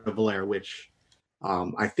Horn of Valair, which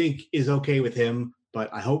I think is okay with him,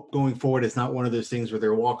 but I hope going forward it's not one of those things where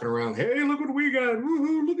they're walking around, hey, look what we got,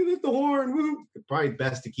 woohoo, look at this, the horn, woohoo. It's probably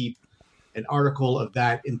best to keep an article of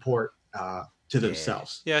that import to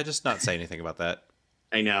themselves. Yeah, just not say anything about that.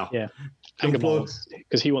 I know. Yeah.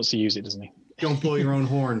 Because he wants to use it, doesn't he? don't blow your own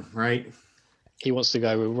horn, right? He wants to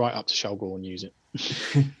go right up to Shalgor and use it.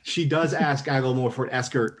 She does ask Agelmar for an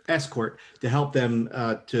escort to help them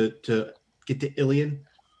to get to Ilion,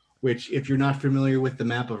 which, if you're not familiar with the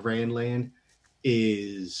map of Randland,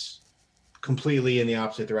 is completely in the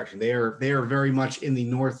opposite direction. They are very much in the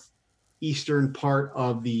northeastern part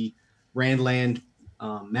of the Randland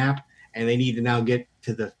map, and they need to now get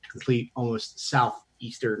to the complete, almost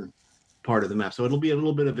southeastern part of the map. So it'll be a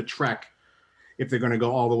little bit of a trek if they're going to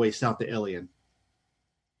go all the way south to Ilion.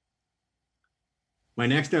 My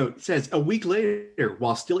next note says, a week later,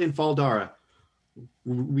 while still in Faldara,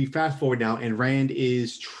 we fast forward now, and Rand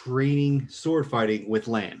is training sword fighting with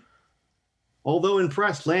Lan. Although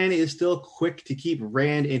impressed, Lan is still quick to keep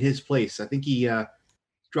Rand in his place. I think he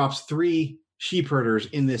drops 3 sheep herders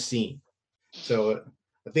in this scene. So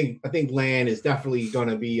I think Lan is definitely going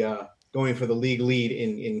to be going for the league lead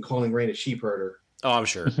in calling Rand a sheep herder. Oh, I'm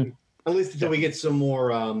sure. At least until we get some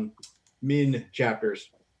more Min chapters.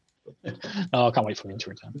 Oh, I can't wait for him to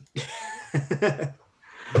return.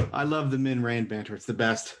 I love the Min Rand banter. It's the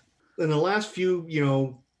best. In the last few,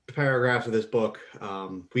 paragraphs of this book,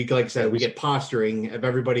 we get posturing of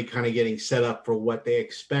everybody kind of getting set up for what they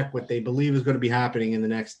expect, what they believe is going to be happening in the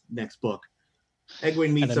next book.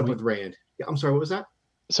 Egwene meets up with Rand. Yeah, I'm sorry, what was that?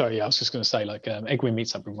 Sorry, yeah, I was just going to say, Egwene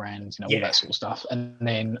meets up with Rand, all that sort of stuff. And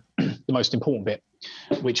then the most important bit,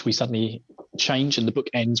 which we suddenly change, and the book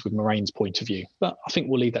ends with Moraine's point of view. But I think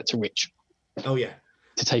we'll leave that to Rich Oh yeah.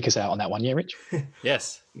 to take us out on that one. Yeah, Rich?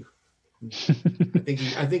 Yes.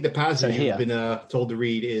 I think the passage here- you've been told to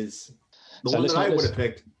read is the So one let's that I not- would have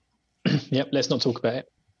picked. Yep, let's not talk about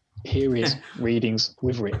it. Here is Readings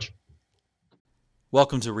with Rich.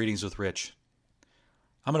 Welcome to Readings with Rich.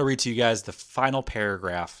 I'm going to read to you guys the final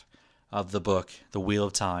paragraph of the book, The Wheel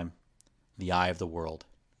of Time, The Eye of the World.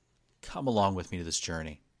 Come along with me to this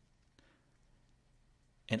journey.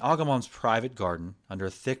 In Agamemnon's private garden, under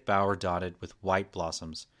a thick bower dotted with white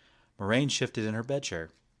blossoms, Moraine shifted in her bedchair.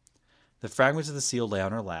 The fragments of the seal lay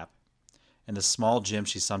on her lap, and the small gem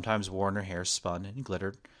she sometimes wore in her hair spun and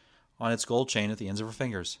glittered on its gold chain at the ends of her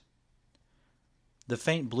fingers. The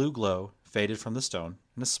faint blue glow faded from the stone,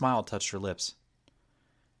 and a smile touched her lips.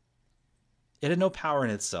 It had no power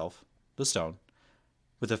in itself, the stone,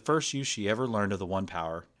 with the first use she ever learned of the one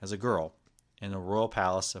power as a girl in the royal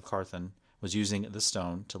palace of Carthan was using the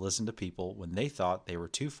stone to listen to people when they thought they were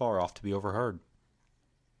too far off to be overheard.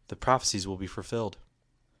 The prophecies will be fulfilled,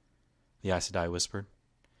 the Aes Sedai whispered.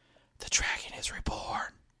 The dragon is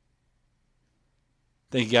reborn.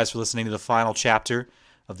 Thank you guys for listening to the final chapter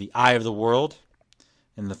of The Eye of the World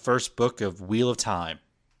in the first book of Wheel of Time.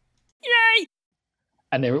 Yay!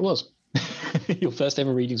 And there it was. Your first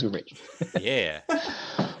ever Readings with Rich. Yeah.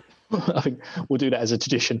 I think we'll do that as a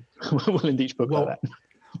tradition. We'll end each book Well, like that.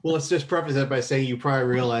 Well, let's just preface that by saying you probably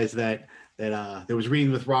realized that there was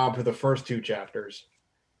Readings with Rob for the first 2 chapters,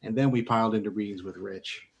 and then we piled into Readings with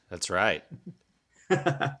Rich. That's right.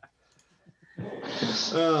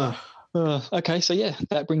 Okay, so yeah,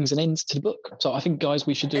 that brings an end to the book. So I think, guys,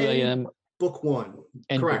 we should do Book 1.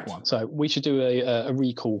 end Correct. book 1. So we should do a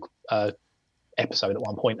recall episode at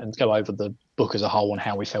one point and go over the book as a whole and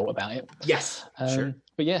how we felt about it. Yes. Sure.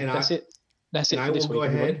 But yeah, And that's it. That's it And for I this will week. go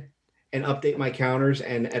everybody. ahead and update my counters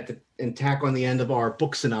and tack on the end of our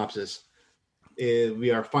book synopsis.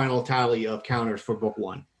 We our final tally of counters for book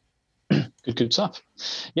 1. Good stuff.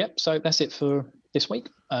 Yep. So that's it for this week.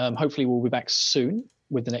 Hopefully we'll be back soon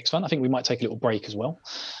with the next one. I think we might take a little break as well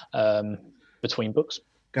between books.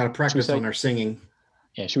 Got to practice say- on our singing.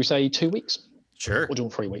 Yeah. Should we say 2 weeks? Sure. Or do you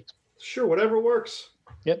want 3 weeks? Sure, whatever works.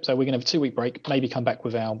 Yep. So we're going to have a 2-week break. Maybe come back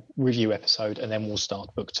with our review episode, and then we'll start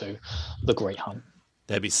book 2, The Great Hunt.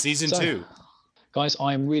 That'd be season So- 2. Guys,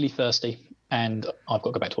 I am really thirsty, and I've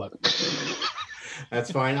got to go back to work. That's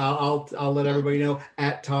fine. I'll let everybody know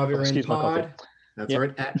at Taviren Excuse my coffee. Pod. That's Yep.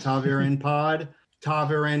 right. At Taviren Pod.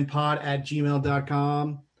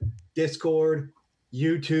 TavirenPod@gmail.com. Discord,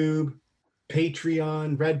 YouTube,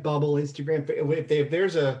 Patreon, Redbubble, Instagram. If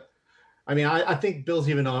there's a, I mean, I think Bill's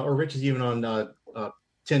even on, or Rich is even on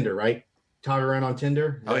Tinder, right? Taviren on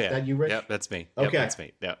Tinder. Oh, yeah. That you, Rich? Yep, that's me. Okay. Yep, that's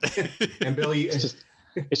me. Yeah. And Bill, you. It's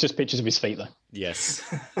just pictures of his feet, though. Yes.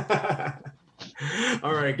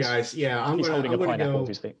 All right, guys. Yeah, I'm He's holding a gonna pineapple go. with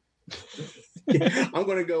his feet. I'm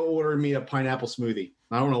gonna go order me a pineapple smoothie.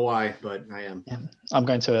 I don't know why, but I am. I'm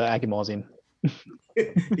going to Aguimar's Inn.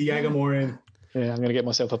 The Agamorin. Yeah, I'm going to get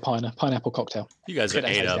myself a pineapple cocktail. You guys are Get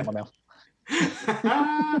that ate taste out up. my mouth.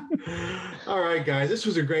 All right, guys. This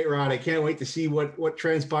was a great ride. I can't wait to see what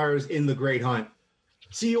transpires in the Great Hunt.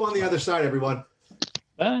 See you on the other side, everyone.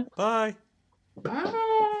 Bye. Bye. Bye.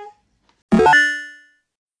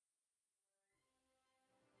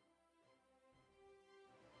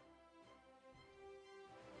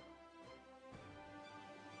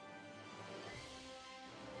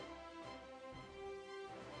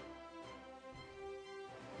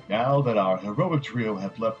 Now that our heroic trio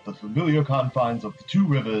have left the familiar confines of the two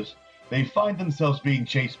rivers, they find themselves being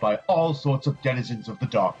chased by all sorts of denizens of the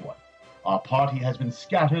Dark One. Our party has been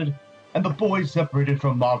scattered, and the boys separated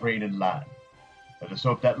from Moraine and Lan. Let us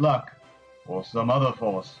hope that luck, or some other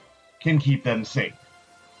force, can keep them safe.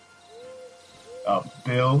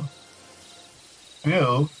 Bill?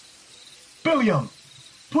 Billiam!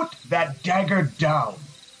 Put that dagger down!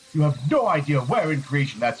 You have no idea where in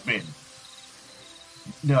creation that's been.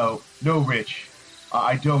 No, Rich.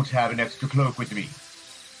 I don't have an extra cloak with me.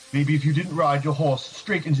 Maybe if you didn't ride your horse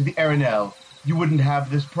straight into the Arenelle, you wouldn't have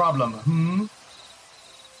this problem,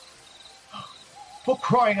 For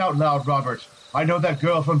crying out loud, Robert, I know that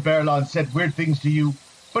girl from Berlon said weird things to you,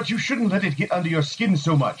 but you shouldn't let it get under your skin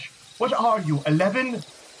so much. What are you, 11?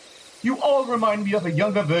 You all remind me of a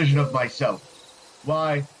younger version of myself.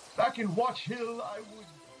 Why, back in Watch Hill, I would...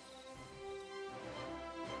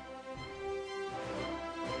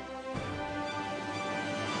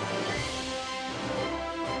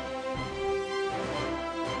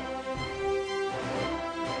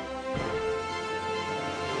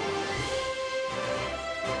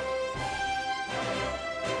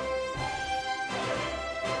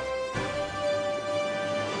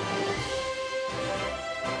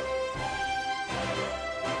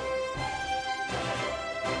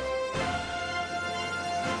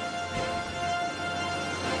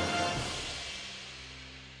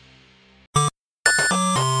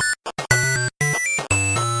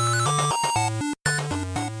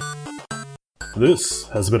 This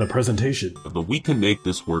has been a presentation of the We Can Make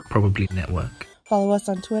This Work Probably Network. Follow us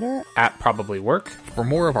on Twitter @ProbablyWork for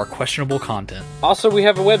more of our questionable content. Also, we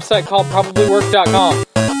have a website called probablywork.com.